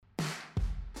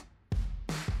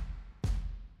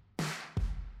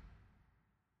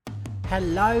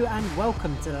Hello and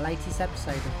welcome to the latest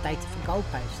episode of Data for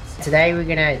Goalposts. Today we're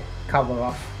going to cover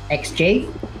off XG,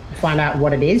 find out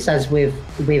what it is, as we've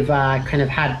kind of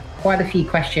had quite a few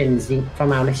questions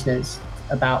from our listeners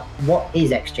about what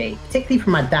is XG, particularly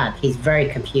from my dad. He's very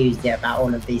confused about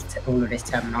all of this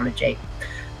terminology.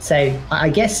 So I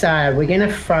guess we're going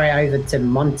to throw it over to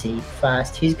Monty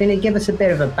first, who's going to give us a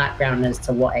bit of a background as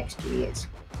to what XG is.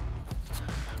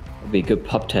 It'll be a good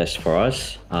pub test for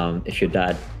us, if your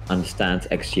dad understands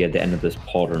XG at the end of this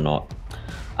pod or not.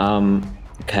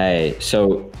 Okay,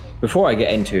 so before I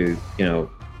get into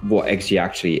what XG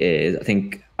actually is, I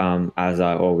think as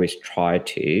I always try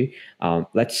to,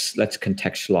 let's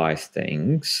contextualize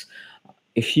things.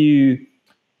 If you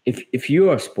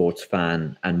are a sports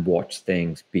fan and watch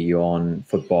things beyond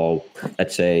football,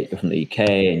 let's say you're from the UK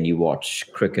and you watch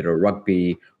cricket or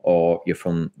rugby, or you're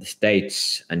from the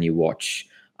States and you watch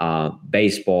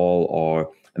baseball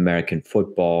or American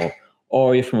football,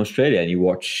 or you're from Australia and you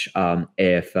watch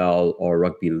AFL or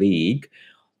rugby league.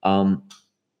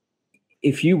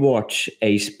 If you watch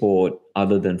a sport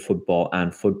other than football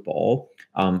and football,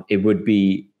 it would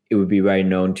be very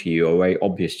known to you or very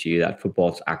obvious to you that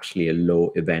football is actually a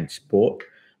low event sport.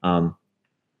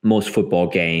 Most football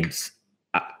games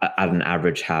at an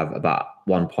average have about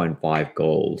 1.5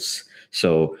 goals.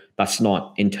 So that's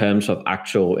not in terms of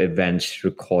actual events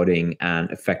recording and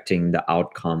affecting the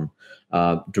outcome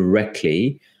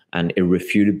directly and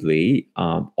irrefutably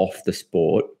of the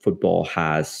sport. Football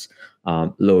has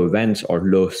low events or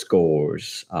low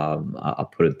scores.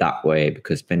 I'll put it that way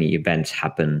because many events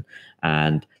happen,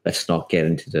 and let's not get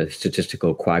into the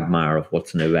statistical quagmire of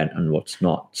what's an event and what's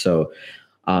not. So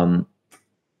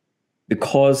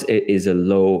because it is a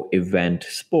low event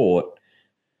sport,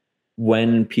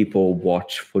 when people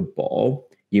watch football,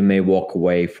 you may walk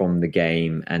away from the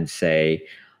game and say,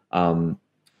 my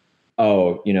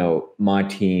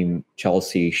team,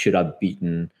 Chelsea, should have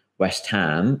beaten West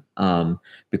Ham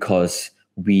because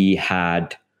we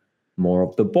had more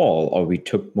of the ball or we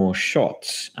took more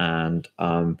shots. And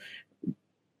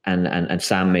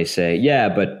Sam may say, yeah,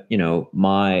 but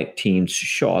my team's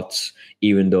shots,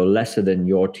 even though lesser than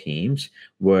your team's,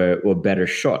 were better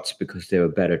shots because they were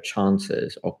better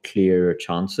chances or clearer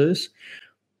chances.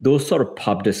 Those sort of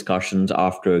pub discussions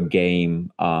after a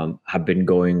game have been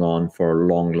going on for a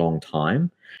long, long time.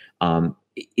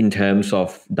 In terms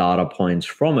of data points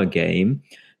from a game,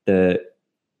 the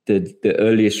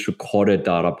earliest recorded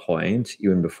data points,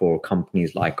 even before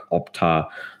companies like Opta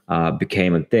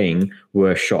became a thing,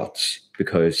 were shots,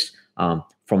 because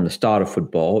from the start of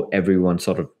football, everyone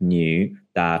sort of knew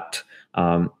that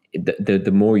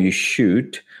the more you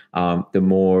shoot, the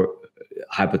more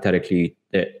hypothetically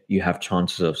that you have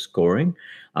chances of scoring.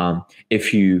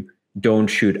 If you don't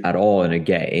shoot at all in a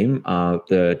game,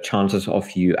 the chances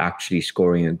of you actually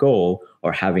scoring a goal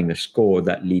or having a score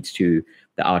that leads to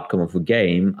the outcome of a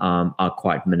game are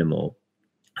quite minimal.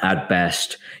 At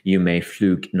best, you may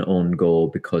fluke an own goal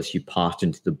because you passed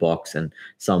into the box and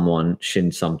someone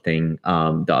shinned something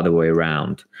the other way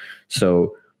around.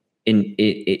 So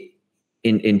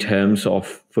in terms of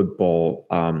football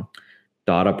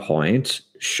data points,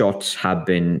 shots have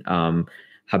been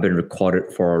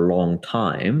recorded for a long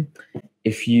time.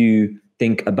 If you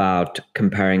think about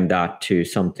comparing that to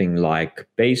something like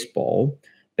baseball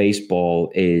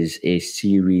is a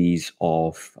series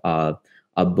of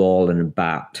a ball and a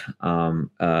bat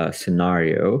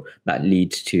scenario that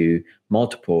leads to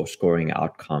multiple scoring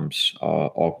outcomes,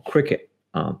 or cricket.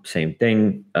 Same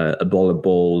thing, a ball of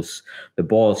balls.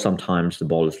 Sometimes the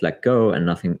ball is let go and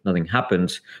nothing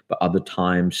happens, but other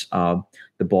times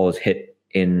the ball is hit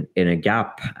in a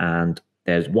gap and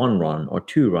there's 1 run or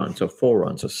 2 runs or 4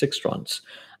 runs or 6 runs.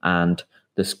 And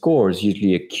the score is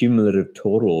usually a cumulative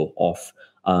total of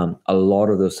a lot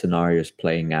of those scenarios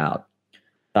playing out.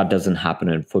 That doesn't happen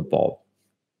in football,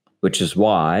 which is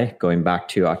why, going back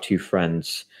to our 2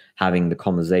 friends having the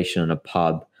conversation in a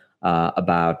pub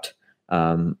about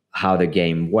how the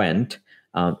game went,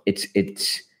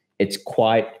 it's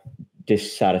quite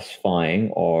dissatisfying,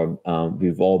 or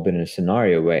we've all been in a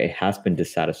scenario where it has been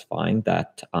dissatisfying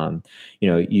that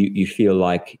you feel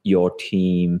like your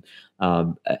team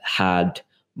had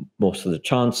most of the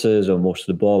chances or most of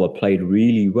the ball, or played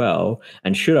really well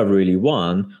and should have really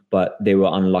won, but they were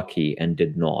unlucky and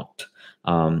did not.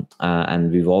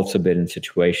 And we've also been in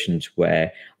situations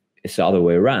where it's the other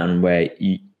way around, where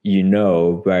you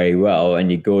know very well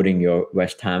and you're goading your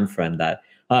West Ham friend that,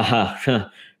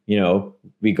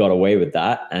 we got away with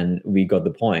that and we got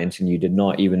the points and you did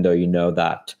not, even though you know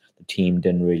that the team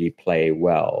didn't really play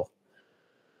well.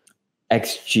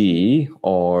 XG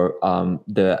or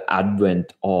the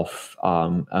advent of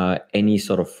any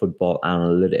sort of football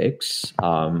analytics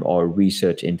or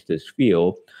research into this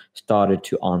field started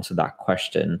to answer that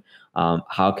question.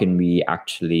 How can we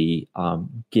actually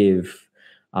give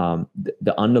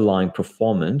the underlying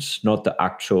performance, not the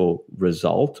actual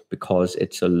result, because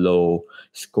it's a low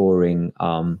scoring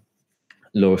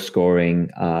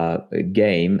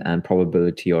game, and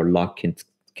probability or luck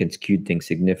can skew things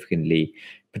significantly,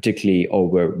 particularly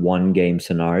over one game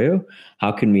scenario.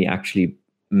 How can we actually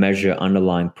measure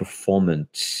underlying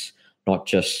performance, not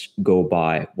just go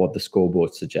by what the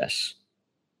scoreboard suggests?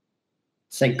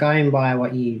 So going by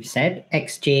what you said,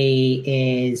 XG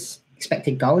is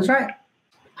expected goals, right?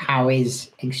 How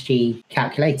is XG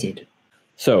calculated?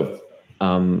 So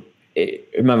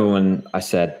remember when I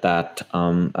said that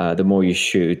the more you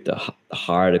shoot, the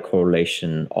higher the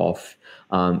correlation of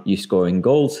you scoring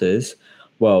goals is.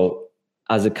 Well,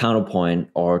 as a counterpoint,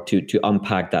 or to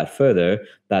unpack that further,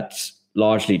 that's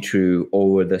largely true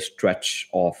over the stretch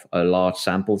of a large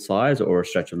sample size, or a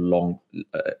stretch of long,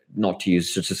 not to use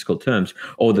statistical terms,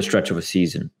 over the stretch of a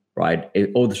season, right?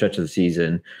 Over the stretch of the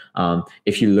season,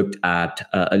 if you looked at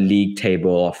a league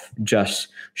table of just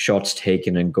shots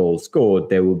taken and goals scored,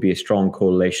 there will be a strong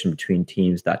correlation between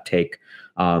teams that take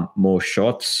more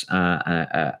shots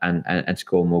and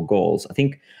score more goals. I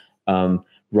think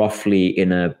roughly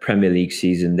in a Premier League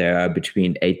season, there are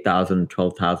between 8,000 and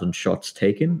 12,000 shots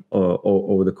taken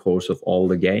over the course of all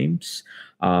the games.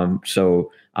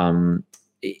 So in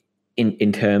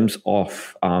terms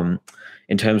of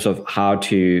how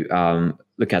to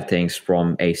look at things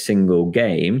from a single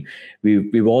game,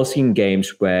 we've all seen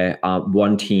games where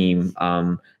one team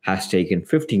has taken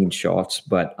 15 shots,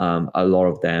 but a lot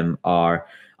of them are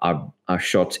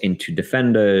shots into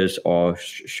defenders or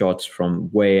shots from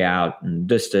way out in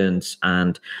distance,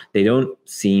 and they don't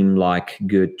seem like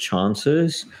good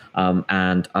chances.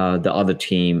 And the other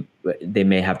team, they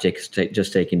may have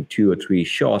just taken 2 or 3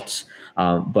 shots,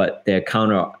 but they're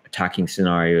counter-attacking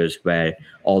scenarios where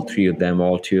all 3 of them,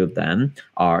 or all 2 of them,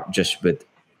 are just with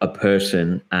a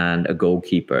person and a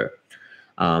goalkeeper.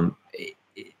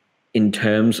 In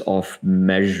terms of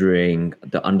measuring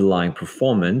the underlying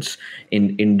performance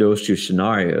in those 2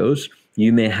 scenarios,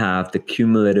 you may have the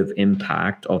cumulative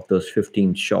impact of those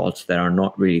 15 shots that are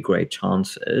not really great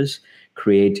chances,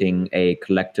 creating a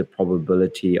collective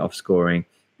probability of scoring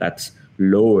that's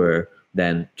lower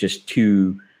than just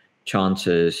 2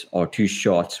 chances or 2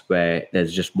 shots where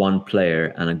there's just one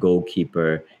player and a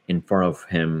goalkeeper in front of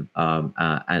him,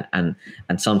 and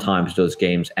sometimes those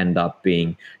games end up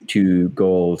being 2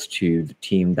 goals to the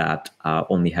team that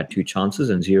only had 2 chances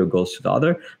and 0 goals to the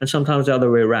other, and sometimes the other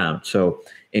way around. So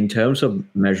in terms of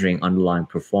measuring underlying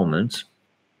performance,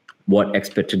 what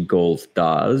expected goals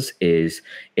does is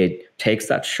it takes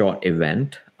that shot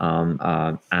event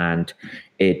and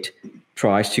it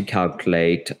tries to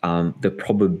calculate the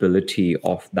probability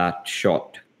of that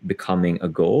shot becoming a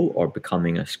goal or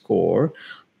becoming a score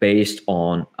based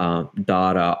on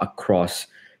data across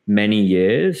many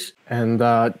years. And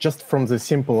just from the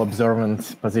simple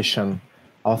observant position,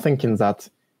 I was thinking that,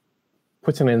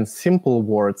 putting in simple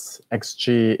words,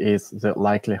 XG is the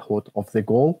likelihood of the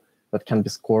goal that can be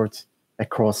scored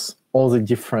across all the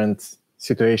different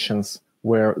situations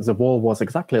where the ball was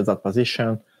exactly at that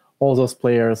position, all those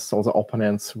players, all the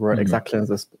opponents were exactly in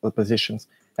those positions.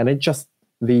 And it's just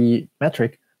the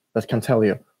metric that can tell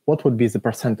you what would be the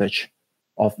percentage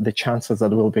of the chances that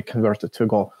will be converted to a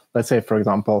goal. Let's say, for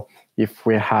example, if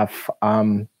we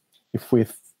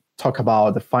talk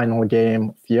about the final game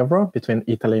of Euro between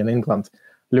Italy and England,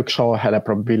 Luke Shaw had a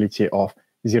probability of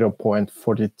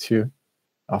 0.42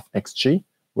 of XG,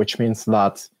 which means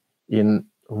that in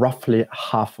roughly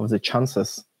half of the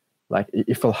chances, like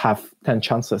if we'll have 10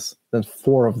 chances, then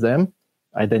 4 of them,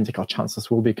 identical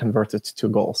chances, will be converted to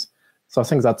goals. So I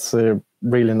think that's a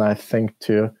really nice thing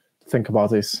to think about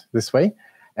this way.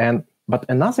 But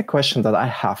another question that I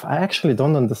have, I actually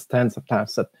don't understand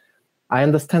sometimes that I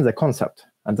understand the concept,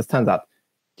 understand that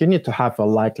you need to have a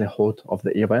likelihood of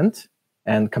the event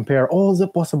and compare all the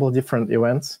possible different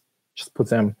events, just put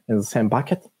them in the same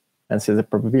bucket and see the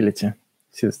probability,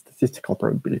 see the statistical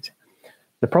probability.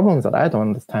 The problem that I don't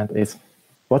understand is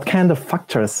what kind of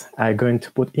factors are you going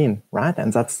to put in, right?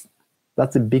 And that's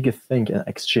the biggest thing in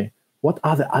XG. What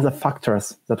are the other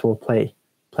factors that will play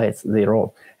their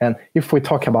role? And if we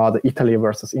talk about the Italy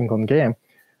versus England game,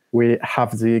 we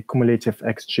have the cumulative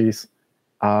XGs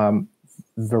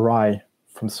vary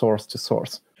from source to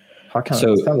source. How can I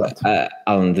understand that?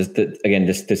 Alan,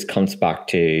 this comes back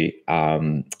to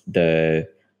the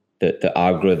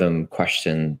algorithm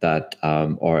question that,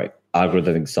 or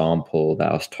algorithm example that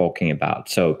I was talking about.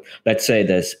 So let's say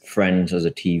there's Friends as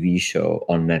a TV show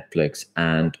on Netflix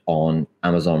and on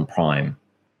Amazon Prime,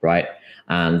 right?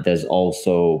 And there's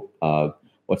also How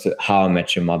I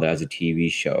Met Your Mother as a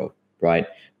TV show, right?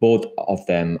 Both of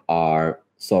them are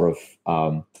sort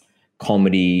of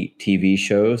comedy TV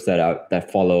shows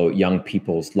that follow young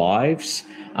people's lives,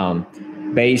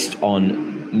 based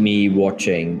on me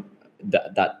watching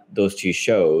those two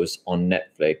shows on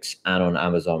Netflix and on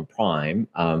Amazon Prime.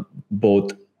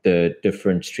 Both the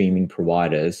different streaming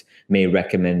providers may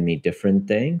recommend me different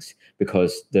things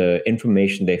because the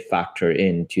information they factor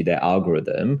into their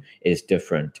algorithm is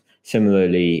different.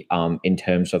 Similarly, in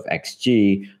terms of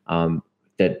XG,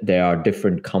 that there are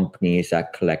different companies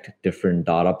that collect different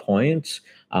data points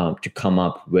to come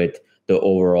up with the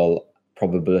overall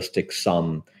probabilistic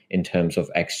sum in terms of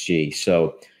XG.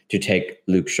 So to take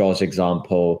Luke Shaw's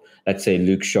example, let's say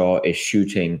Luke Shaw is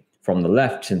shooting from the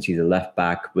left since he's a left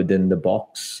back within the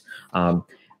box.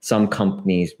 Some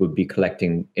companies would be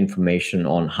collecting information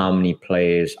on how many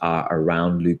players are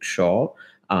around Luke Shaw.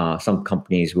 Some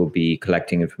companies will be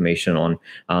collecting information on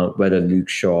whether Luke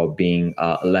Shaw, being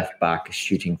a left back, is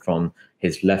shooting from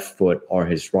his left foot or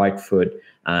his right foot.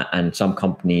 And some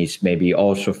companies may be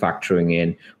also factoring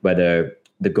in whether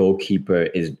the goalkeeper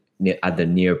is at the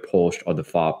near post or the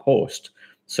far post.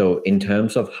 So in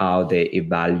terms of how they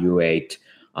evaluate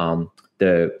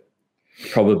the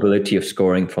probability of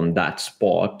scoring from that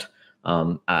spot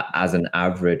as an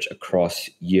average across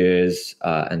years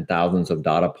and thousands of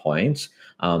data points,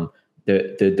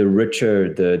 the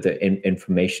richer the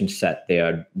information set they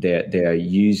are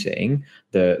using,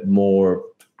 the more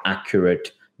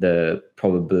accurate the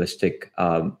probabilistic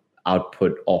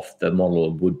output of the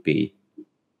model would be.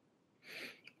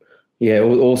 Yeah.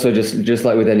 Also, just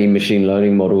like with any machine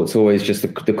learning model, it's always just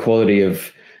the quality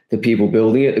of the people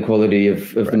building it, the quality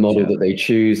of the model that they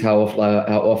choose, how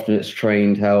often it's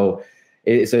trained, so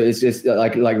it's just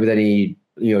like with any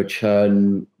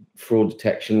churn, fraud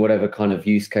detection, whatever kind of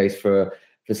use case for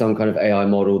some kind of AI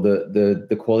model,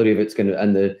 the quality of it's going to,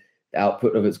 and the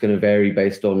output of it's going to vary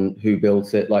based on who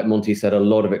built it. Like Monty said, a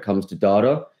lot of it comes to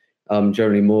data.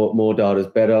 Generally, more data is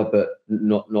better, but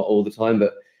not all the time.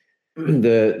 But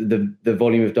the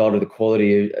volume of data, the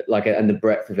quality, and the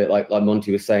breadth of it, like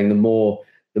Monty was saying, the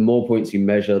more points you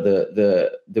measure,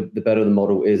 the better the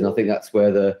model is. And I think that's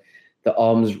where the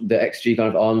XG kind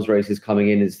of arms race is coming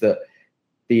in, is that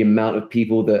the amount of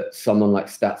people that someone like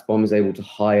StatsBomb is able to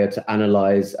hire to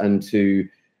analyze and to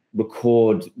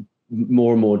record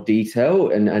more and more detail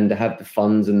and to have the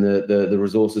funds and the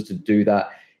resources to do that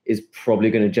is probably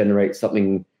going to generate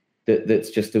something that's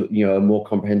just a more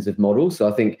comprehensive model. So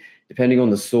I think depending on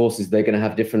the sources, they're going to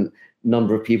have different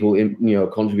number of people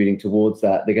contributing towards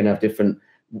that. They're going to have different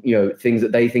things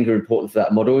that they think are important for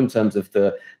that model in terms of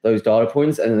those data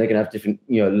points, and then they're going to have different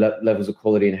levels of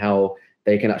quality in how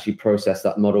they can actually process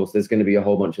that model. So there's going to be a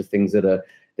whole bunch of things that they're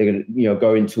going to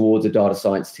go in towards a data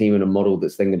science team and a model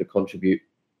that's then going to contribute.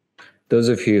 Those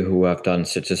of you who have done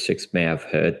statistics may have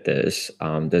heard this.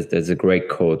 There's a great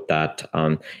quote that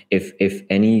if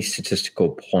any statistical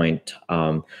point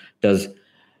does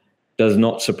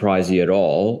not surprise you at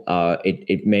all,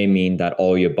 it may mean that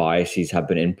all your biases have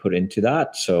been input into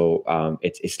that. So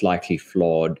it's likely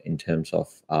flawed in terms of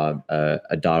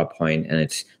a data point, and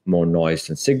it's more noise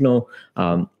than signal.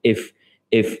 If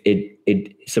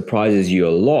it surprises you a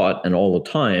lot and all the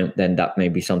time, then that may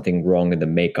be something wrong in the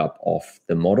makeup of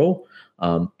the model.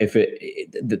 If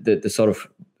the sort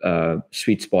of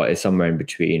sweet spot is somewhere in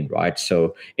between, right?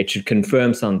 So it should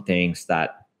confirm some things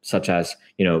that, such as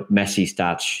Messi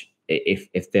stats.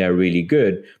 If they're really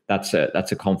good, that's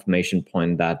a confirmation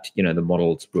point that the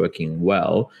model's working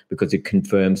well, because it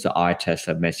confirms the eye test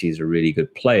that Messi is a really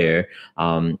good player.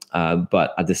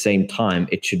 But at the same time,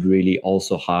 it should really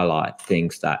also highlight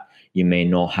things that you may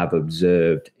not have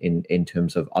observed in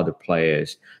terms of other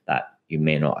players that you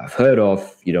may not have heard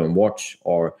of, you don't watch,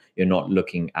 or you're not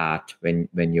looking at when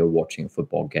you're watching a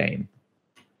football game.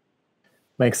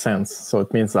 Makes sense. So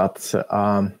it means that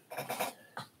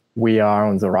we are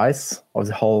on the rise of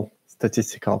the whole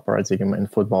statistical paradigm in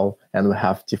football, and we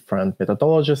have different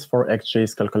methodologies for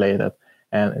XGs calculated.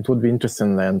 And it would be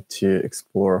interesting then to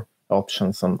explore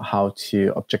options on how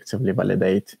to objectively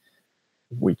validate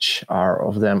which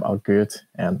of them are good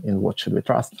and in what should we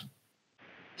trust.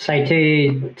 So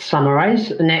to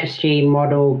summarize, an XG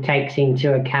model takes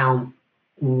into account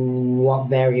what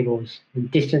variables?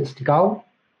 Distance to goal,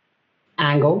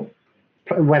 angle,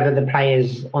 whether the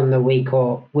player's on the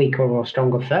weaker or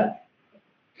stronger foot,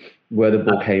 where the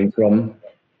ball came from,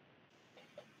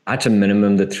 At a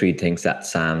minimum, the three things that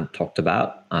Sam talked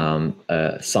about.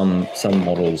 Some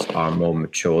models are more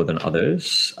mature than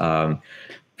others,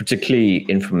 particularly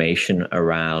information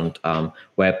around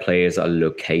where players are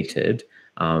located.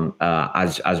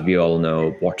 As we all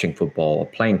know, watching football or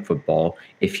playing football,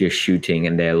 if you're shooting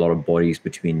and there are a lot of bodies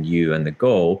between you and the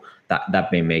goal,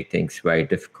 that may make things very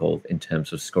difficult in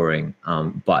terms of scoring.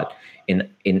 But in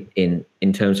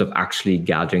terms of actually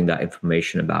gathering that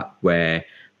information about where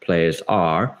players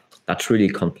are, that's really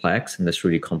complex and that's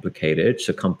really complicated.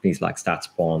 So companies like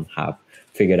StatsBomb have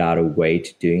figured out a way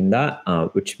to doing that,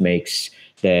 which makes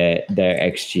their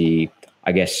XG,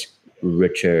 I guess,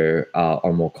 richer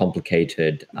or more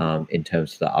complicated in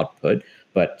terms of the output.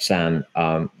 But Sam,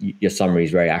 your summary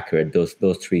is very accurate.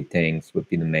 Those three things would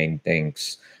be the main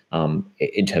things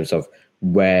in terms of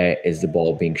where is the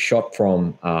ball being shot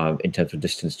from, in terms of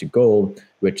distance to goal,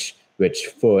 which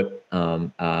foot,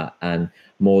 and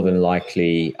more than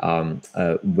likely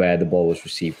where the ball was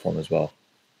received from as well.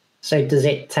 So does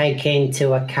it take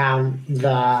into account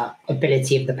the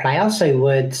ability of the player? So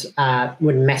would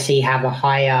Messi have a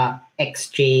higher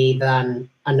XG than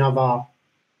another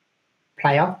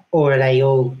player, or are they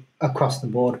all across the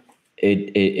board?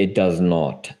 It does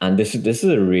not, and this is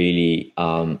a really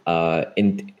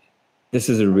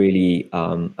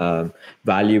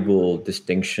valuable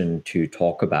distinction to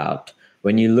talk about.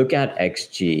 When you look at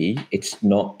XG, it's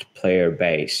not player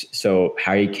based. So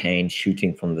Harry Kane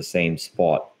shooting from the same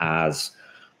spot as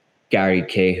Gary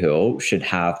Cahill should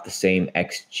have the same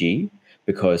XG,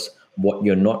 because what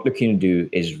you're not looking to do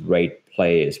is rate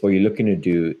players. What you're looking to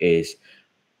do is,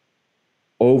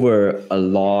 over a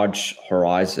large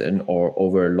horizon or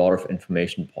over a lot of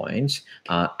information points,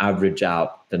 average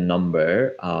out the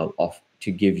number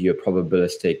to give you a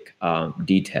probabilistic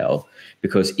detail.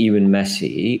 Because even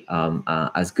Messi,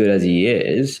 as good as he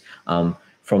is,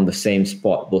 from the same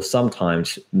spot will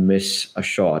sometimes miss a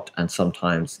shot and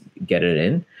sometimes get it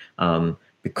in.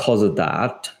 Because of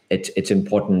that, it's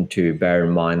important to bear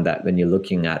in mind that when you're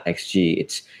looking at XG,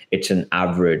 it's an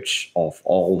average of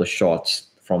all the shots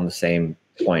from the same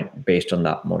point based on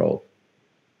that model,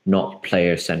 not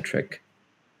player centric.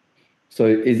 So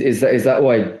is that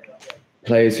why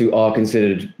players who are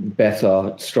considered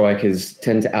better strikers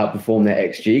tend to outperform their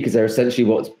XG, because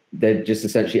they're just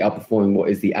essentially outperforming what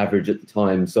is the average at the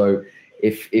time? So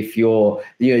if you're,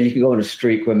 you can go on a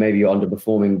streak where maybe you're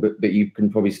underperforming, but you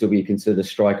can probably still be considered a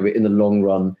striker. But in the long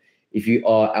run, if you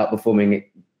are outperforming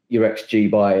your XG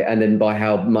by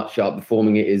how much you're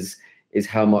outperforming it is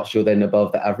how much you're then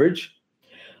above the average.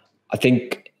 I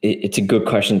think it's a good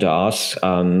question to ask,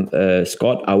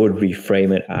 Scott. I would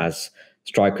reframe it as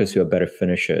strikers who are better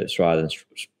finishers rather than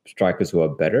strikers who are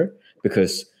better,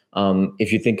 because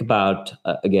if you think about,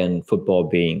 again, football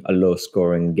being a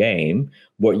low-scoring game,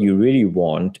 what you really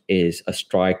want is a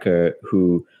striker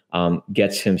who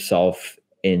gets himself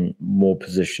in more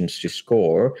positions to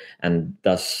score and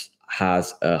thus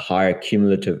has a higher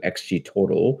cumulative XG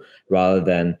total, rather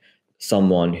than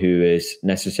someone who is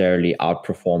necessarily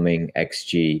outperforming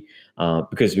XG,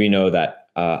 because we know that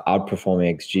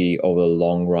outperforming XG over the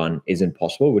long run isn't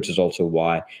possible, which is also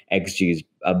why XG is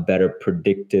a better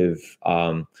predictive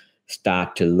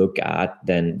stat to look at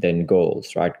than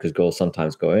goals, right? Because goals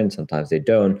sometimes go in, sometimes they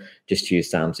don't. Just to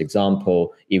use Sam's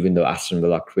example, even though Aston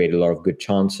Villa created a lot of good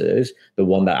chances, the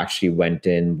one that actually went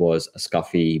in was a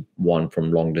scuffy one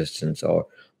from long distance, or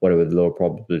whatever the low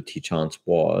probability chance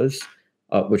was.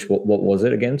 What was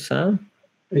it again, Sam?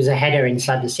 It was a header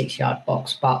inside the 6-yard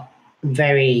box, but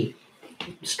very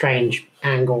strange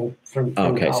angle from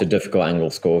okay, goal. So difficult angle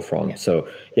score from.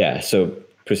 Yeah. So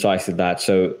precisely that.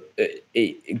 So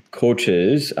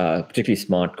coaches, particularly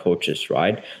smart coaches,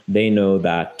 right? They know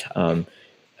that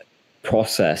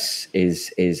process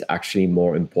is actually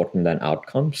more important than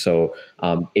outcome. So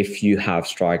if you have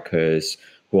strikers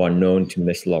who are known to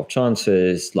miss a lot of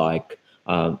chances, like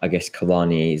I guess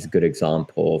Cavani is a good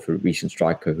example of a recent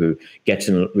striker who gets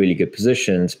in really good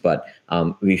positions, but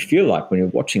we feel like when you're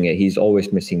watching it, he's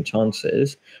always missing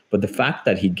chances. But the fact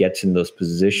that he gets in those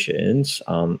positions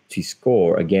to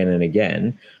score again and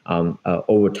again,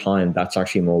 over time, that's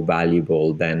actually more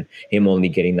valuable than him only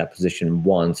getting that position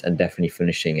once and definitely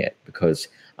finishing it, because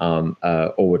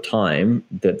over time,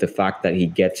 the fact that he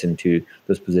gets into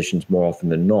those positions more often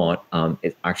than not,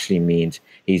 it actually means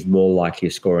he's more likely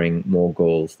scoring more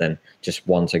goals than just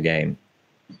once a game.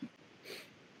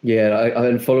 Yeah,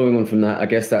 and following on from that, I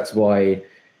guess that's why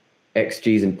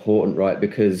XG is important, right?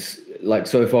 Because like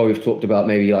so far we've talked about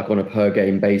maybe like on a per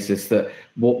game basis that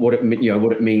what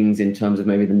it means in terms of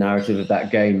maybe the narrative of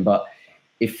that game. But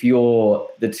if you're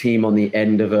the team on the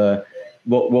end of a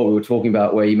what we were talking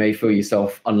about, where you may feel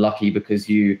yourself unlucky because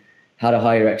you had a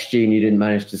higher XG and you didn't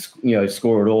manage to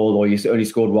score at all, or you only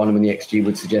scored one when the XG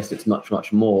would suggest it's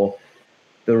much more.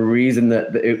 The reason that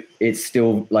it's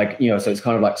still like, so it's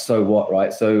kind of like, so what,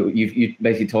 right? So you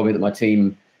basically told me that my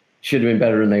team should have been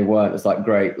better and they weren't. It's like,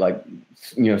 great, like,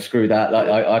 screw that.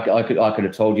 Like I could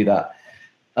have told you that.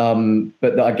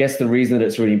 But I guess the reason that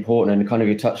it's really important, and kind of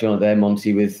you're touching on it there,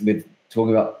 Monty, with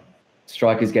talking about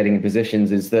strikers getting in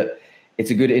positions, is that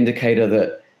it's a good indicator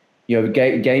that,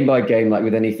 game by game, like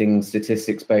with anything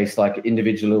statistics based, like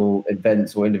individual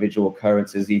events or individual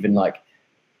occurrences, even like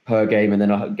per game and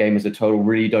then a game as a total,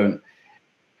 really don't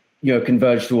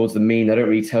converge towards the mean. They don't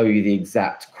really tell you the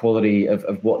exact quality of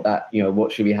what that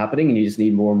what should be happening, and you just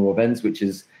need more and more events, which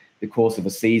is the course of a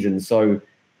season. So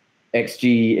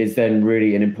XG is then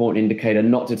really an important indicator,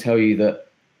 not to tell you that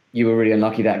you were really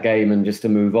unlucky that game and just to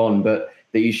move on, but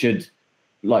that you should,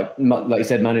 like you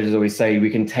said, managers always say, we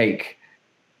can take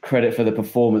credit for the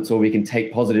performance, or we can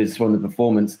take positives from the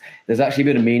performance. There's actually a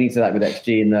bit of meaning to that with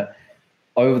XG, in that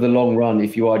over the long run,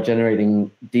 if you are generating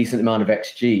decent amount of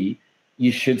XG,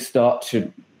 you should start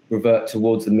to revert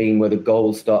towards the mean, where the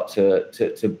goals start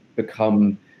to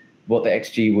become what the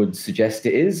XG would suggest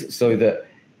it is. So that,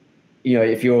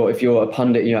 if you're a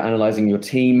pundit, analyzing your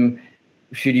team,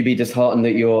 should you be disheartened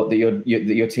that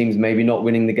your team's maybe not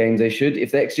winning the games they should?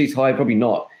 If the XG is high, probably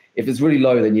not. If it's really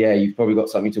low, then yeah, you've probably got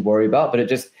something to worry about. But it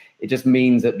just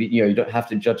means that you don't have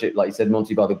to judge it, like you said,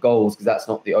 Monty, by the goals, because that's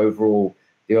not the overall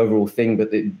thing.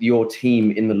 But your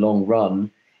team in the long run,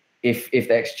 if the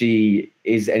XG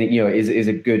is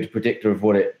a good predictor of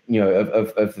what it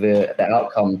of the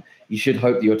outcome, you should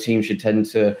hope that your team should tend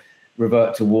to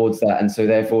revert towards that. And so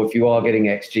therefore, if you are getting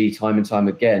XG time and time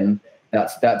again,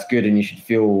 that's good, and you should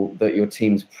feel that your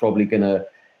team's probably gonna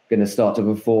start to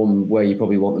perform where you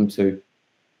probably want them to.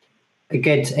 A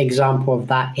good example of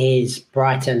that is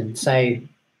Brighton. So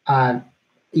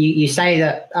you say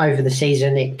that over the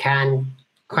season it can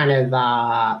kind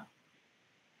of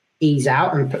ease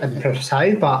out and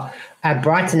plateau, but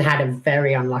Brighton had a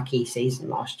very unlucky season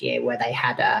last year, where they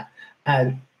had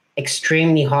a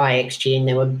extremely high XG, and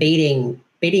they were beating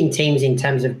teams in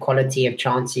terms of quality of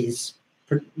chances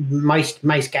for most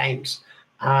games,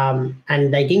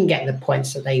 and they didn't get the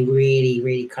points that they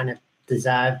really kind of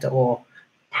deserved or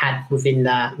had within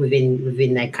their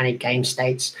kind of game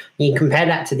states. You compare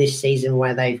that to this season,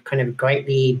 where they've kind of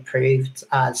greatly improved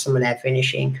some of their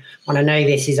finishing. And I know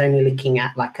this is only looking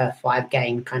at like a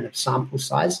 5-game kind of sample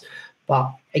size,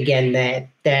 but again,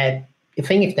 they're I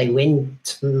think if they win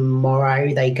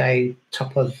tomorrow, they go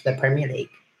top of the Premier League.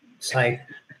 So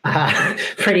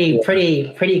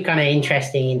pretty kind of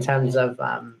interesting in terms of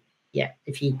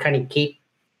if you kind of keep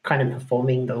kind of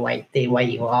performing the way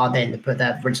you are, then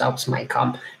the results may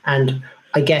come. And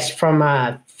I guess from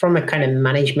a kind of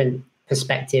management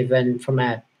perspective, and from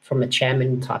a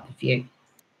chairman type of view,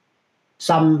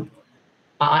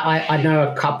 I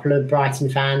know a couple of Brighton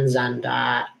fans, and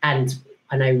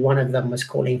I know one of them was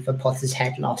calling for Potter's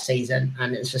head last season,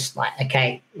 and it's just like,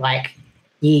 okay, like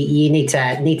you need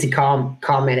to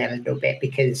calm it a little bit,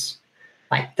 because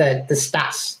like the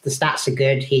stats are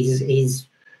good. He's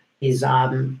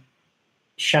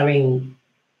showing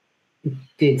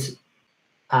good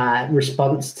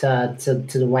response to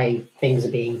the way things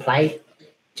are being played.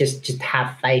 Just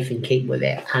have faith and keep with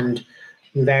it, and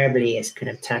invariably it's kind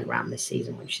of turned around this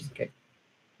season, which is good.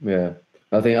 Yeah,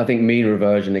 I think mean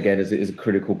reversion again is a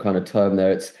critical kind of term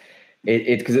there. It's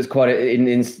because it's quite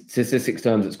in statistics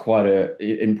terms, it's quite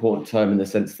a important term, in the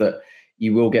sense that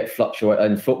you will get fluctuate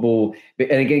in football.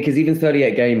 And again, because even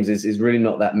 38 games is really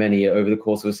not that many over the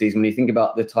course of a season. When you think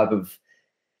about the type of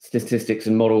statistics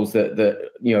and models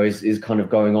that is kind of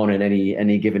going on in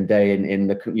any given day in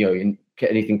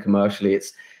anything commercially,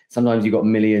 it's sometimes you've got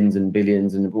millions and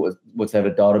billions and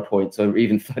whatever data points. So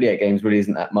even 38 games really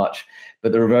isn't that much.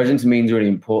 But the reversion to mean is really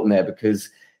important there, because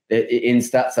in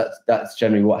stats, that's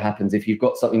generally what happens. If you've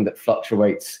got something that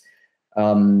fluctuates,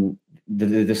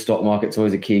 the stock market's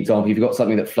always a key example. If you've got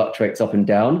something that fluctuates up and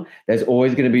down, there's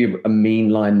always going to be a mean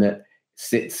line that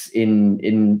sits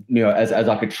in as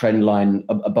like a trend line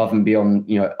above and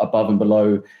beyond, above and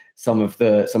below some of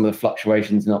the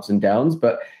fluctuations and ups and downs.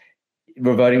 But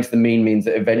reverting to the mean means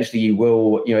that eventually you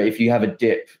will, if you have a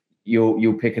dip,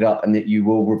 you'll pick it up, and that you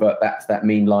will revert back to that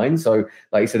mean line. So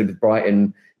like you said with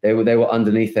Brighton, they were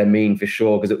underneath their mean for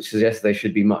sure, because it suggests they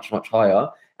should be much higher.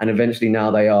 And eventually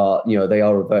now they are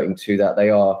reverting to that.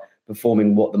 They are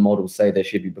performing what the models say they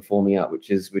should be performing at, which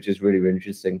is really, really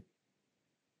interesting.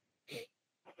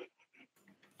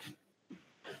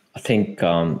 I think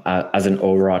as an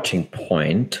overarching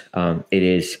point, it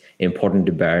is important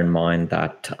to bear in mind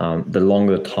that the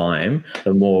longer time,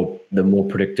 the more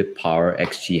predictive power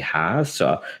XG has.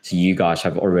 So you guys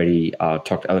have already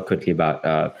talked eloquently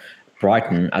about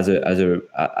Brighton as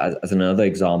another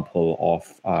example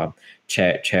of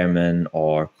chairman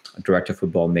or director of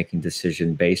football making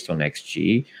decision based on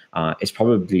XG. It's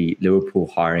probably Liverpool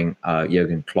hiring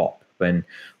Jurgen Klopp.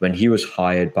 When he was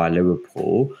hired by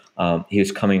Liverpool, he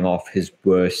was coming off his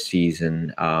worst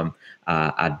season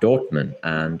at Dortmund,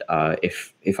 and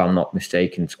if I'm not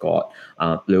mistaken, Scott,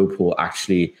 Liverpool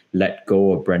actually let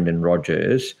go of Brendan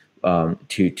Rodgers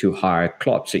to hire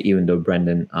Klopp. So even though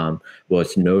Brendan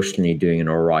was notionally doing an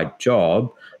all right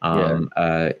job,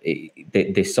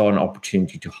 they saw an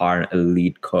opportunity to hire an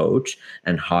elite coach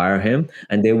and hire him,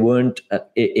 and they weren't.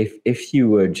 If you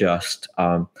were just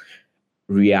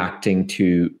reacting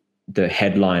to the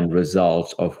headline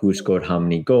results of who scored how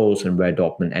many goals and where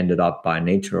Dortmund ended up by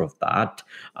nature of that,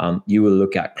 you will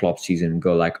look at Klopp's season and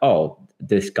go like, oh,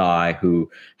 this guy who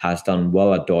has done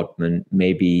well at Dortmund,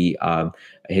 maybe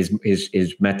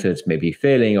his methods may be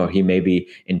failing, or he may be,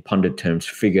 in pundit terms,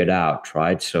 figured out,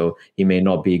 right? So he may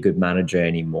not be a good manager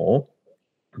anymore.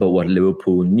 But what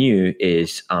Liverpool knew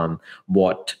is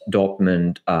what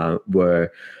Dortmund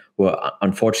were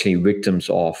unfortunately victims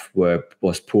of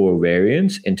was poor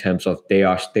variance, in terms of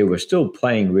they were still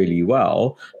playing really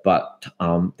well, but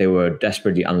they were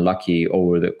desperately unlucky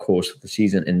over the course of the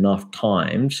season enough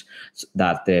times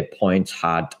that their points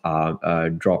had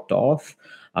dropped off.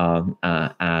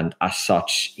 And as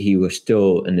such, he was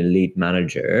still an elite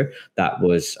manager that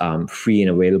was free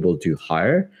and available to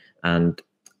hire. And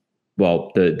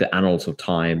well, the annals of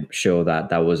time show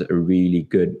that was a really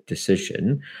good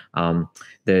decision.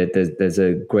 There's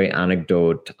a great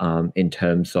anecdote in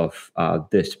terms of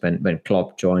this. When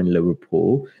Klopp joined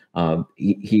Liverpool,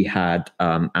 he had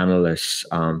analysts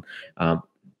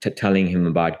telling him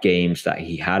about games that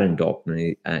he had in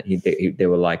Dortmund. They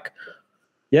were like,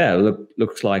 yeah,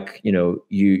 looks like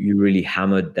you really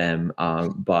hammered them,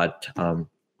 but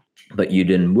you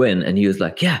didn't win. And he was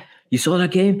like, yeah. You saw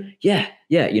that game? Yeah.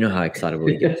 You know how excitable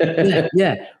he gets.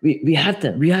 Yeah. We had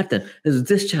them. There's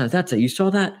this chance. That's it. You saw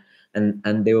that?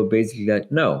 And they were basically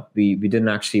like, no, we didn't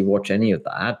actually watch any of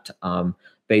that.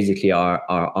 Basically,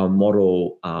 our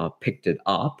model picked it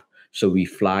up. So we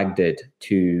flagged it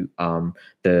to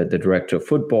the director of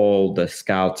football, the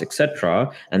scouts,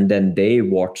 etc. And then they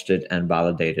watched it and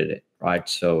validated it, right?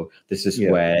 So this is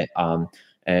where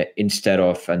instead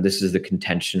of, and this is the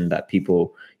contention that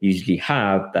people usually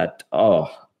have, that, oh,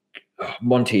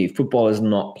 Monty, football is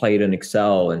not played in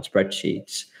Excel and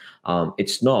spreadsheets.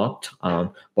 It's not,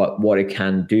 but what it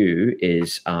can do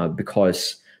is,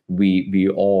 because we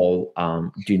all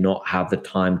do not have the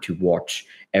time to watch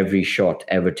every shot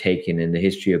ever taken in the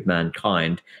history of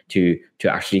mankind to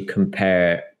actually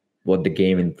compare what the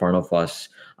game in front of us,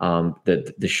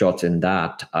 the shots in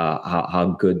that,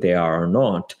 how good they are or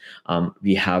not.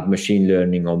 We have machine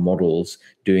learning or models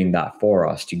doing that for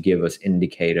us to give us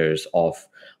indicators of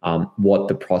what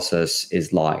the process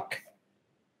is like.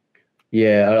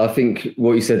 Yeah, I think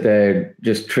what you said there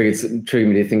just triggered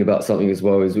me to think about something as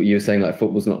well. Is what you were saying, like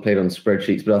football's not played on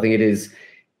spreadsheets, but I think it is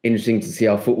interesting to see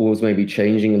how football is maybe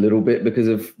changing a little bit because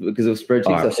of spreadsheets.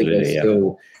 Oh, I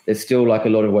think there's still like a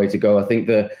lot of way to go. I think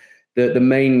the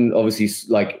main, obviously,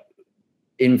 like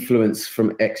influence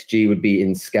from XG would be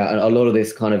in scout, and a lot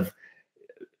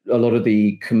of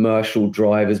the commercial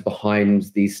drivers behind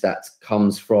these stats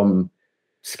comes from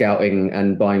scouting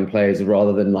and buying players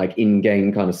rather than like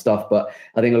in-game kind of stuff. But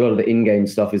I think a lot of the in-game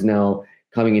stuff is now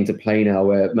coming into play now,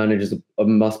 where managers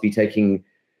must be taking,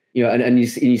 and you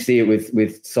see it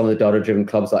with some of the data-driven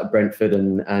clubs like Brentford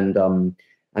and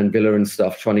Villa and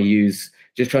stuff, trying to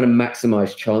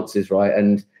maximize chances, right?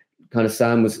 And kind of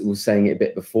Sam was saying it a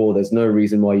bit before, there's no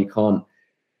reason why you can't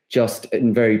just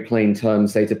in very plain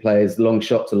terms say to players, long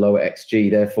shots are lower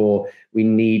XG, therefore we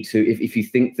need to, if you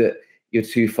think that you're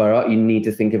too far out, you need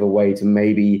to think of a way to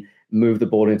maybe move the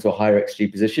ball into a higher XG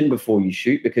position before you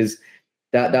shoot, because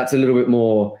that's a little bit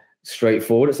more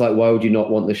straightforward. It's like, why would you not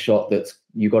want the shot that's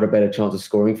you got a better chance of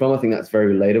scoring from? I think that's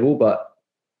very relatable. But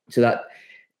so that,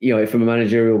 from a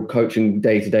managerial coaching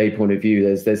day-to-day point of view,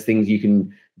 there's things you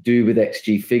can do with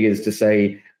XG figures to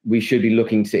say we should be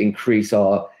looking to increase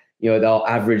our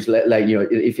average,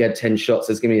 if you had 10 shots,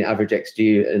 there's going to be an average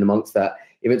XG in amongst that.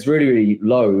 If it's really, really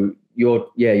low,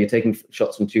 you're taking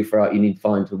shots from too far out. You need to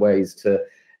find ways to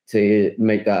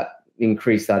make that,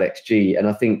 increase that XG. And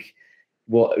I think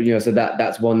so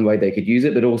that's one way they could use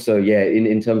it. But also,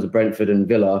 in terms of Brentford and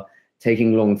Villa,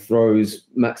 taking long throws,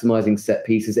 maximizing set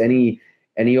pieces, any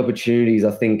any opportunities,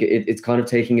 I think it's kind of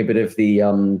taking a bit of the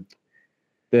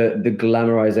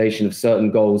glamorization of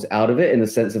certain goals out of it, in the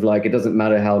sense of like, it doesn't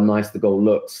matter how nice the goal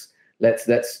looks. Let's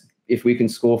if we can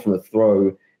score from a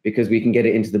throw because we can get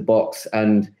it into the box,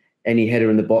 and any header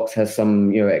in the box has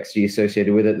some, you know, XG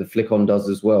associated with it. The flick on does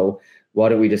as well. Why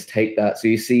don't we just take that? So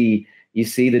you see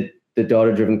the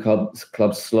data-driven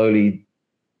clubs slowly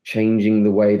changing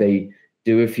the way they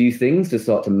do a few things to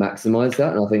start to maximize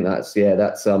that. And I think that's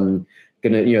that's only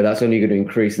going to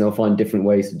increase, and they'll find different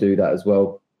ways to do that as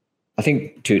well. I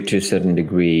think to a certain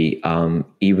degree,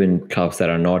 even clubs that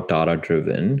are not data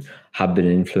driven have been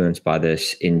influenced by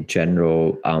this in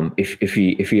general. If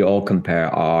we all compare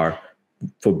our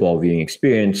football viewing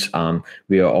experience,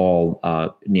 we are all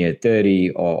near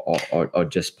 30 or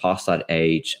just past that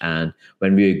age. And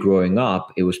when we were growing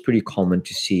up, it was pretty common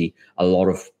to see a lot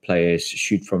of players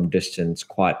shoot from distance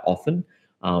quite often.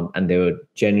 And there were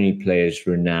generally players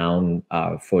renowned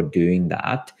for doing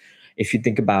that. If you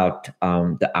think about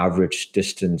the average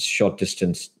distance, shot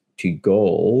distance to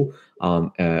goal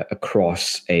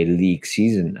across a league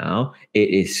season now, it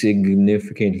is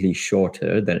significantly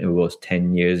shorter than it was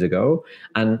 10 years ago.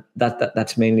 And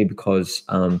that's mainly because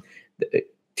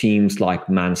teams like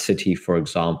Man City, for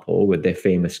example, with their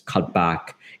famous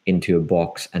cutback into a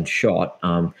box and shot,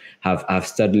 have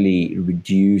steadily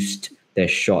reduced their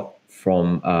shot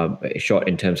from shot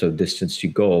in terms of distance to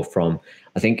goal from,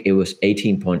 I think it was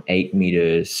 18.8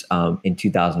 meters in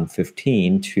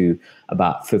 2015 to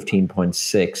about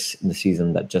 15.6 in the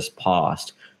season that just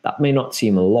passed. That may not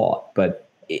seem a lot, but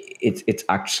it's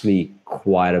actually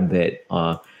quite a bit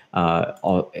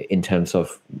in terms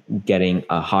of getting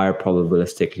a higher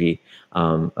probabilistically,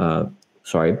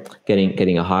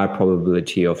 getting a higher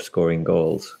probability of scoring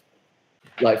goals.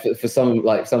 Like for someone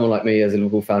like me as a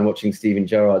Liverpool fan watching Steven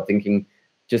Gerrard, thinking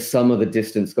just some of the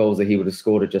distance goals that he would have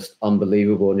scored are just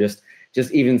unbelievable, and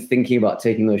just even thinking about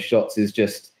taking those shots is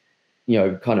just, you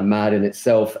know, kind of mad in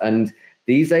itself. And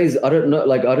these days, I don't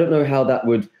know how that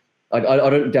would. I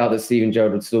don't doubt that Steven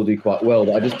Gerrard would still do quite well,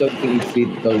 but I just don't think you see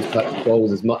those types of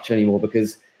goals as much anymore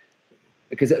because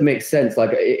it makes sense. Like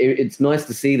it's nice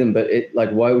to see them, but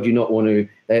why would you not want to?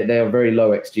 They are very low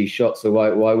XG shots, so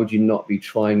why would you not be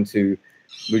trying to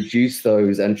reduce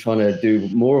those and trying to do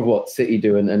more of what City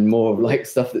do and more of like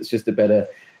stuff that's just a better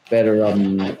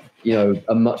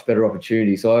a much better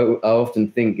opportunity. So I often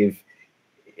think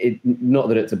not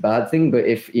that it's a bad thing, but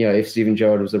if Steven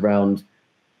Gerrard was around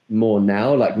more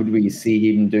now, like would we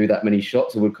see him do that many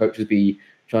shots, or would coaches be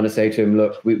trying to say to him,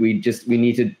 look, we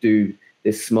need to do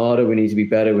this smarter, we need to be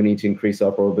better, we need to increase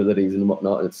our probabilities and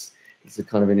whatnot. It's a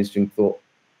kind of an interesting thought.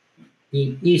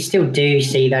 You still do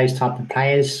see those type of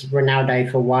players.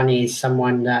 Ronaldo, for one, is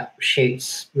someone that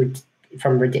shoots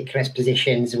from ridiculous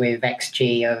positions with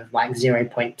XG of like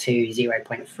 0.2,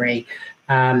 0.3.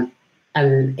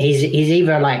 And he's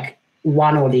either like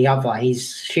one or the other.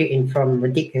 He's shooting from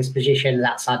ridiculous positions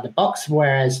outside the box,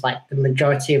 whereas like the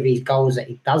majority of his goals that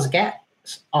he does get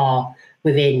are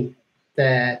within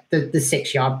the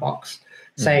 6-yard box.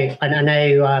 So and I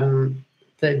know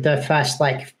the first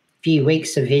like few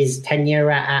weeks of his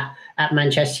tenure at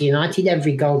Manchester United,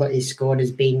 every goal that he's scored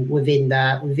has been within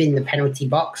the penalty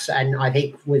box, and I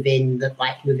think within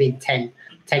 10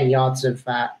 yards of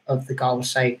the goal.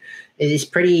 So it is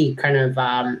pretty kind of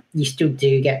you still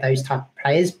do get those type of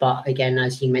players, but again,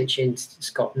 as you mentioned,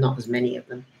 Scott, not as many of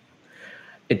them.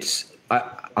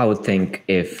 I would think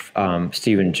if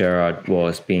Steven Gerrard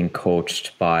was being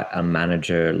coached by a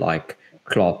manager like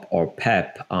Klopp or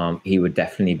Pep, he would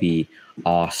definitely be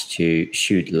asked to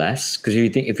shoot less, because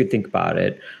if you think about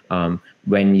it,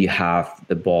 when you have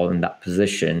the ball in that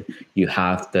position, you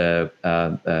have the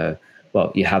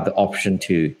option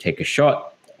to take a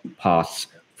shot, pass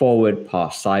forward,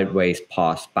 pass sideways,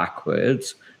 pass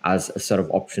backwards as a set of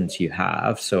options you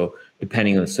have. So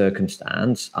depending on the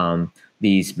circumstance,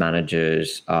 these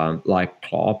managers like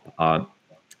Klopp are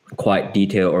quite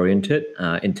detail oriented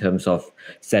in terms of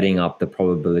setting up the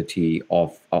probability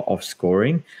of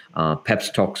scoring. Pep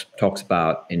talks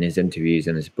about in his interviews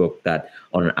in his book that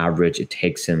on an average it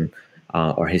takes him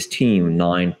or his team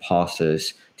 9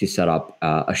 passes to set up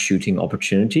a shooting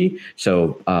opportunity.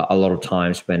 So a lot of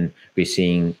times when we're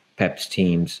seeing Pep's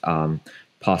teams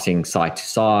passing side to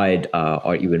side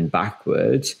or even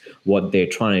backwards, what they're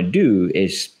trying to do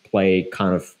is play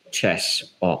kind of chess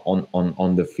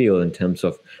on the field in terms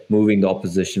of moving the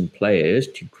opposition players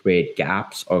to create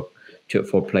gaps or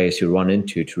for players who run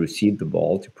into to receive the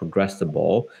ball, to progress the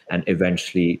ball, and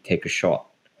eventually take a shot.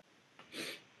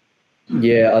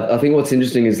 Yeah, I think what's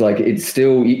interesting is like it's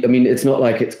still. I mean, it's not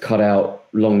like it's cut out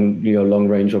long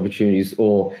range opportunities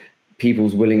or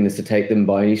people's willingness to take them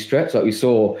by any stretch. Like we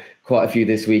saw quite a few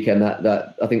this weekend.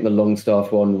 That I think the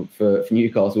Longstaff one for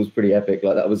Newcastle was pretty epic.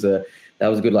 Like that was a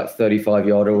good like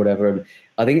 35-yarder or whatever. And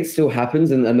I think it still happens.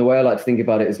 And the way I like to think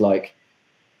about it is like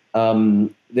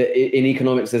in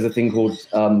economics, there's a thing called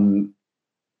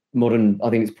modern, I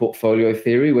think it's portfolio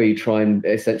theory, where you try and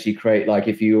essentially create, like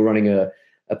if you're running a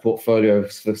portfolio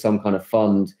for some kind of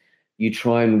fund, you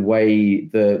try and weigh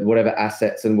the whatever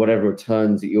assets and whatever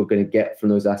returns that you're going to get from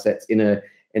those assets in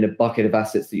a bucket of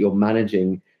assets that you're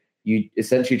managing. You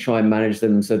essentially try and manage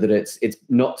them so that it's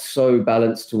not so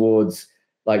balanced towards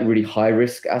like really high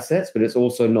risk assets, but it's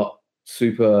also not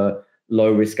super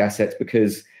low risk assets,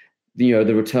 because the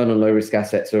return on low risk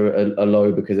assets are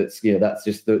low because it's that's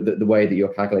just the way that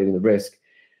you're calculating the risk.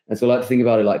 And so I like to think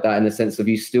about it like that, in the sense of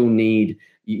you still need,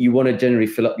 you want to generally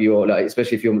fill up your, like,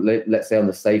 especially if you're, let's say on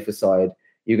the safer side,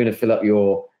 you're going to fill up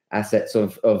your assets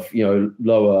of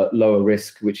lower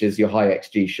risk, which is your high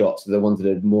XG shots, so the ones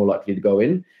that are more likely to go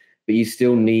in. But you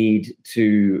still need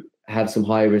to have some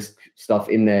high risk stuff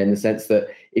in there, in the sense that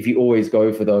if you always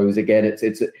go for those, again,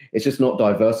 it's just not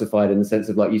diversified, in the sense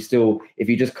of like, you still, if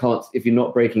you're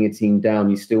not breaking a team down,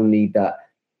 you still need that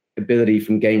ability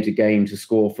from game to game to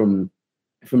score from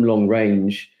long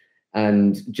range.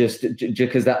 And just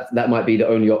because that might be the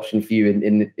only option for you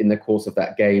in the course of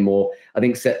that game. Or I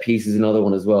think set piece is another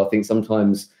one as well. I think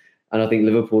sometimes, and I think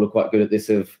Liverpool are quite good at this,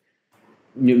 of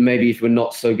maybe if we're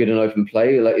not so good in open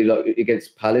play, like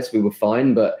against Palace, we were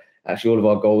fine, but actually all of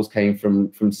our goals came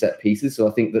from set pieces. So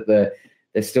I think that there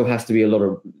still has to be a lot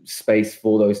of space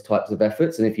for those types of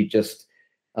efforts. And if you just,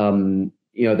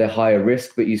 they're higher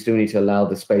risk, but you still need to allow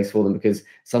the space for them, because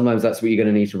sometimes that's what you're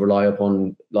going to need to rely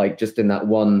upon, like just in that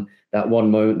one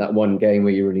moment, that one game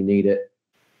where you really need it.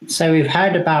 So we've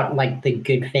heard about like the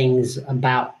good things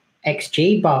about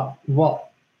XG, but what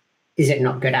is it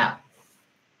not good at?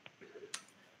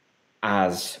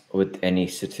 As with any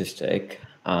statistic,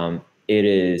 it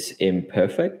is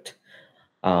imperfect,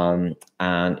 and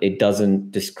it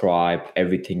doesn't describe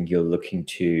everything you're looking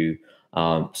to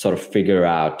sort of figure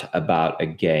out about a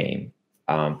game.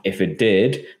 If it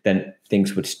did, then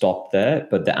things would stop there.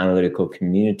 But the analytical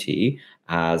community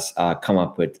has come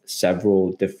up with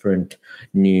several different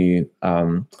new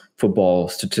football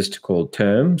statistical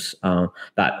terms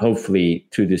that hopefully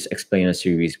through this explainer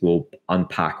series we'll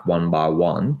unpack one by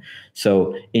one.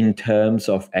 So in terms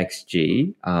of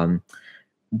XG,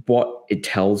 what it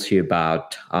tells you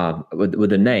about with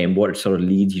the name, what it sort of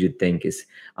leads you to think is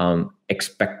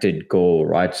expected goal,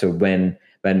 right? So when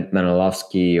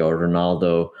Manolowski or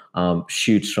Ronaldo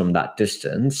shoots from that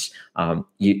distance,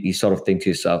 you sort of think to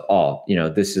yourself,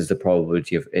 this is the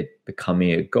probability of it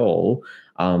becoming a goal.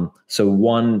 So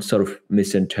one sort of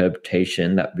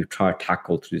misinterpretation that we've tried to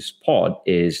tackle through this pod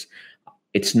is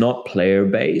it's not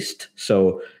player-based.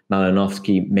 So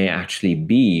Malinowski may actually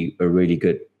be a really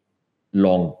good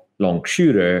long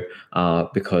shooter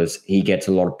because he gets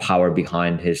a lot of power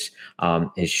behind his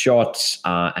shots,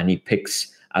 and he picks,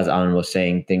 as Alan was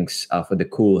saying, things for the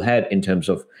cool head in terms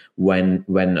of when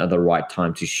are the right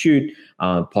time to shoot,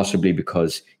 possibly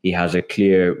because he has a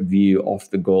clear view of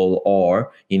the goal,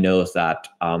 or he knows that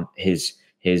his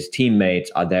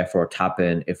teammates are there for a tap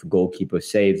in if a goalkeeper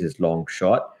saves his long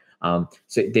shot.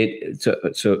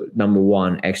 So number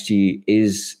one, XG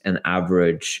is an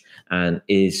average and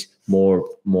is more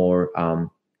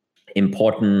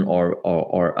important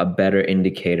or a better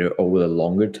indicator over the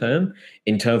longer term.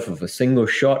 In terms of a single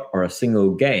shot or a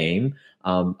single game,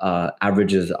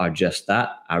 averages are just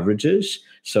that, averages.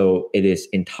 So it is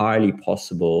entirely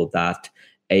possible that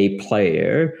a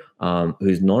player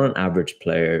who's not an average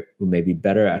player, who may be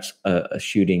better at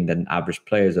shooting than average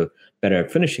players or better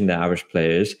at finishing than average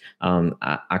players,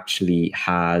 actually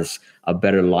has a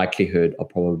better likelihood or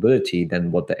probability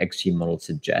than what the XG model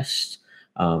suggests.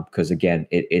 Because again,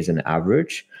 it is an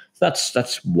average. So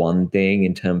that's one thing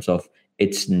in terms of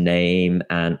its name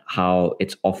and how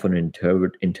it's often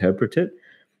interpreted.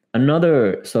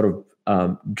 Another sort of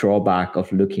drawback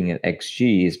of looking at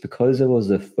XG is because it was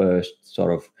the first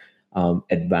sort of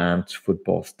advanced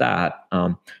football stat,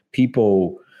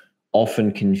 people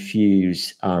often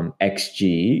confuse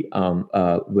XG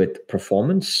with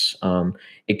performance.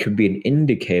 It could be an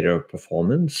indicator of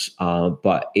performance,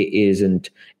 but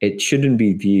it shouldn't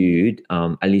be viewed,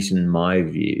 at least in my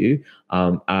view,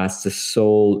 as the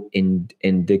sole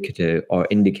indicator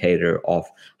of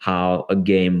how a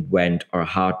game went or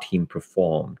how a team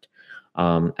performed.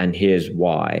 And here's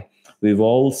why. We've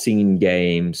all seen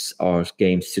games or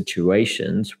game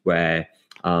situations where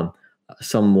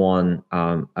someone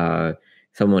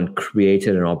someone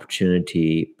created an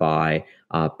opportunity by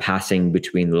passing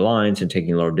between the lines and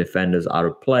taking a lot of defenders out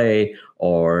of play,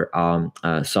 or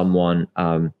someone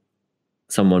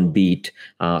beat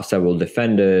several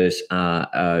defenders,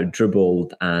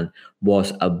 dribbled and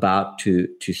was about to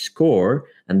score,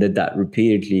 and did that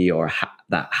repeatedly, or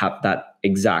that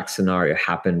exact scenario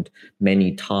happened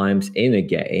many times in a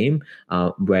game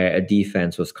where a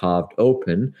defense was carved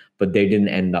open, but they didn't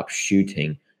end up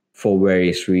shooting for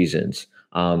various reasons.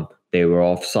 They were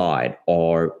offside,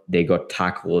 or they got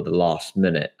tackled at the last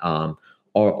minute,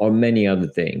 or many other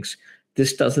things.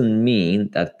 This doesn't mean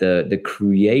that the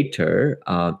creator,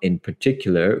 in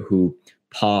particular, who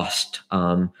passed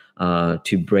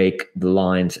to break the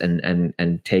lines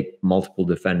and take multiple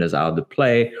defenders out of the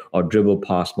play, or dribble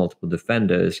past multiple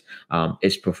defenders,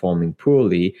 is performing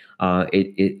poorly.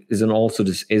 It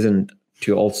isn't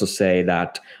to also say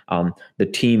that the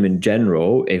team in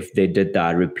general, if they did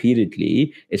that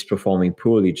repeatedly, is performing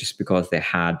poorly just because they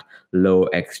had low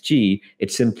XG.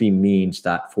 It simply means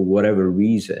that for whatever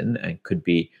reason, and could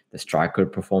be the striker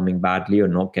performing badly or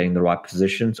not getting the right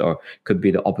positions, or could be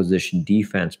the opposition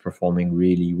defense performing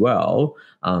really well,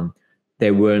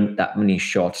 there weren't that many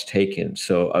shots taken.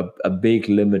 So a big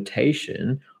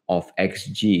limitation of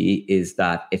XG is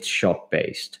that it's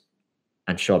shot-based,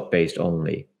 and shot-based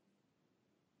only.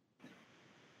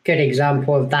 Good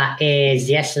example of that is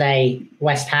yesterday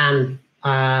West Ham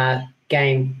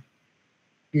game.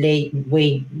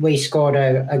 We scored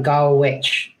a goal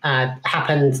which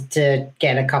happened to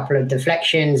get a couple of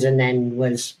deflections, and then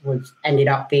was ended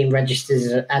up being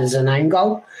registered as an own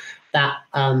goal that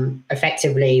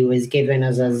effectively was given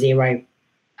as a 0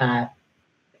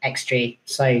 XG.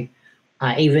 So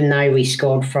even though we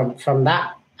scored from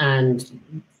that, and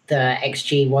the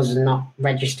XG was not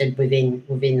registered within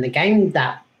the game,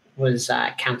 that was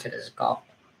counted as a goal.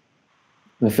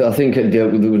 I think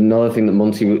another thing that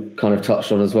Monty kind of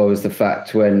touched on as well is the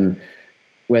fact when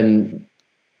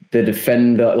the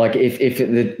defender, like if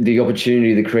the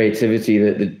opportunity, the creativity,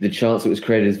 the chance that was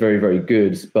created is very, very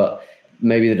good, but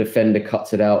maybe the defender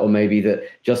cuts it out, or maybe that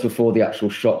just before the actual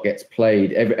shot gets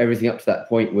played, everything up to that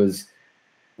point was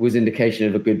indication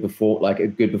of a good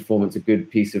performance, a good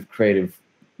piece of creative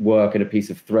work and a piece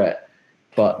of threat.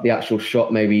 But the actual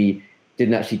shot maybe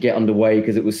didn't actually get underway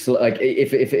because it was like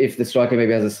if the striker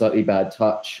maybe has a slightly bad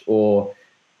touch, or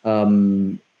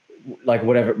like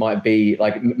whatever it might be,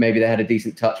 like maybe they had a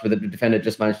decent touch but the defender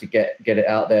just managed to get it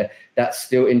out there, that's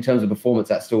still, in terms of performance,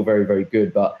 that's still very, very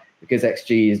good. But because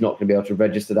XG is not going to be able to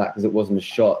register that because it wasn't a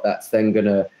shot, that's then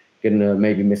gonna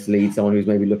maybe mislead someone who's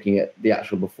maybe looking at the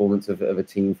actual performance of a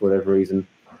team for whatever reason.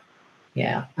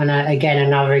 Yeah, and again,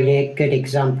 another good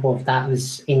example of that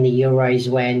was in the Euros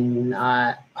when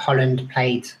Holland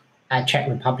played Czech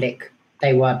Republic.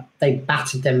 They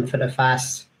battered them for the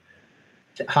first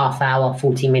half hour,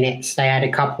 40 minutes. They had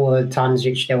a couple of times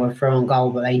which they were through on goal,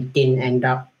 but they didn't end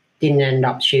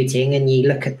up shooting. And you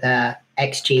look at the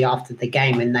XG after the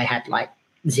game, and they had like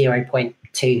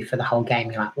 0.2 for the whole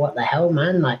game. You're like, what the hell,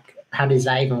 man? Like, how does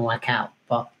that even work out?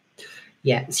 But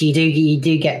yeah, so you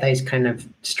do get those kind of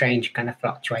strange kind of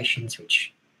fluctuations,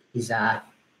 which is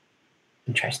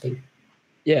interesting.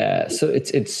 Yeah, so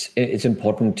it's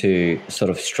important to sort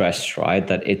of stress, right,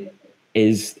 that it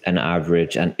is an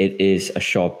average and it is a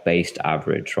shot-based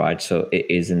average, right? So it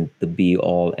isn't the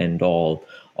be-all, end-all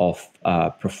of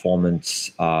performance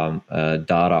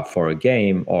data for a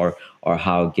game or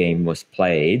how a game was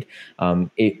played.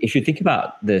 If you think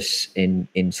about this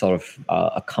in sort of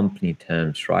a company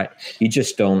terms, right, you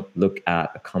just don't look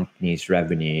at a company's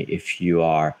revenue if you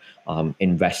are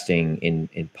investing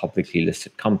in publicly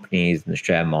listed companies in the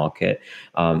share market,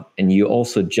 and you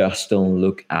also just don't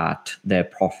look at their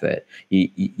profit.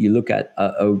 You look at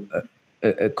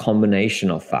a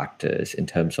combination of factors in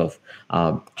terms of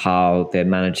how they're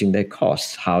managing their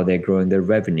costs, how they're growing their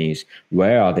revenues,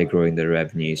 where are they growing their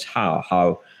revenues,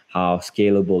 how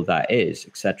scalable that is,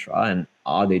 etc. And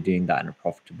are they doing that in a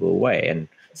profitable way? And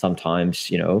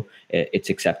sometimes, it's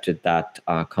accepted that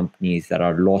companies that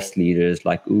are loss leaders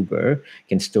like Uber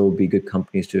can still be good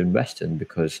companies to invest in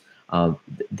because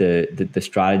the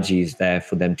strategy is there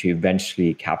for them to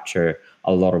eventually capture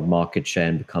a lot of market share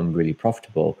and become really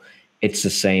profitable. It's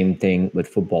the same thing with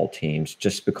football teams.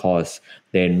 Just because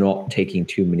they're not taking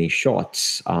too many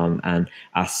shots and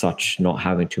as such not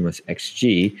having too much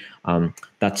XG,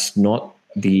 that's not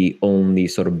the only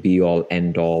sort of be-all,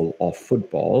 end-all of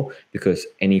football, because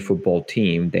any football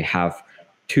team, they have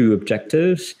two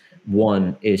objectives.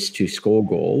 One is to score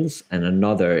goals and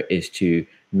another is to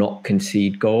not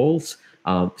concede goals.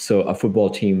 So a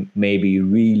football team may be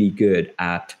really good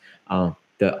at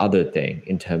the other thing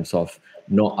in terms of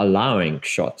not allowing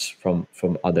shots from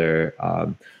other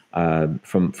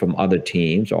from other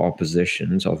teams or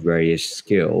oppositions of various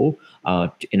skill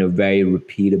in a very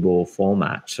repeatable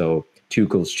format. So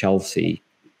Tuchel's Chelsea,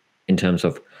 in terms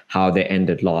of how they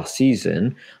ended last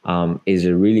season, is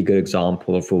a really good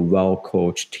example of a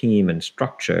well-coached team and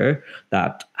structure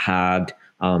that had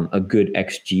a good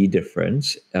XG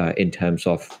difference in terms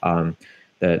of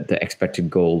the expected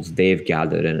goals they've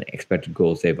gathered and expected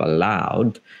goals they've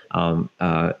allowed,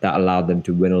 that allowed them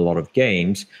to win a lot of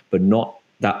games, but not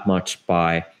that much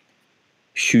by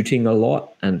shooting a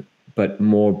lot, but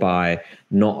more by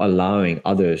not allowing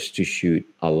others to shoot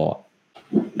a lot.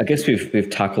 I guess we've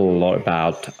tackled a lot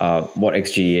about what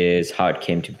XG is, how it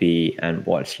came to be, and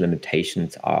what its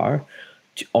limitations are.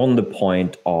 On the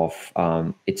point of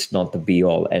it's not the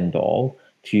be-all, end-all,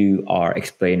 to our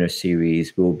explainer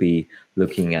series, we'll be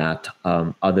looking at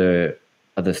other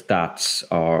stats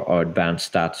or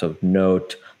advanced stats of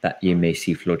note that you may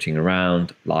see floating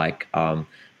around, like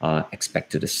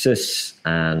expected assists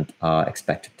and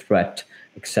expected threat,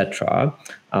 etc.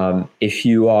 If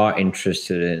you are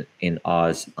interested in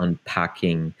us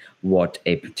unpacking what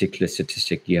a particular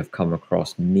statistic you have come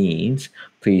across means,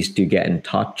 please do get in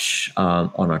touch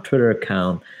on our Twitter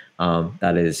account.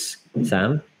 That is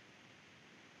Sam.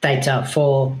 Data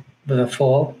 4 with a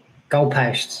 4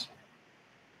 goalposts.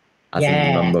 As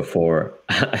in number 4.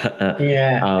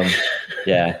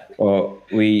 Well,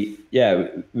 we're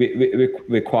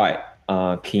quite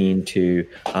keen to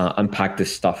unpack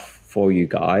this stuff for you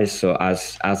guys. So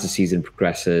as the season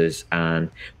progresses and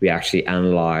we actually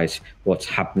analyze what's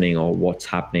happening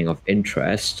of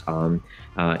interest,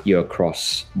 you're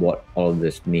across what all of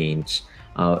this means.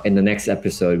 In the next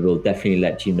episode, we'll definitely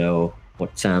let you know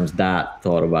what Sam's dad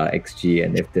thought about XG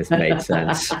and if this made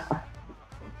sense.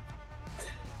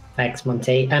 Thanks,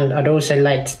 Monty. And I'd also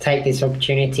like to take this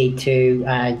opportunity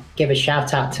to give a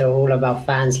shout out to all of our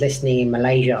fans listening in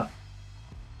Malaysia.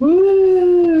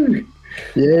 Woo!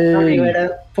 Yay! We're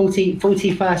the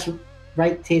 41st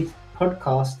rated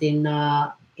podcast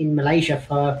in Malaysia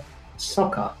for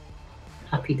soccer.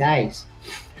 Happy days.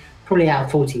 Probably out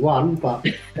of 41, but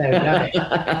there we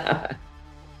go.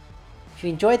 If you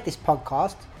enjoyed this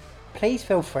podcast, please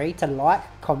feel free to like,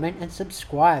 comment and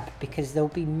subscribe, because there'll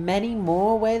be many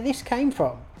more where this came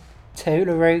from.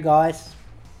 Toolaroo, guys.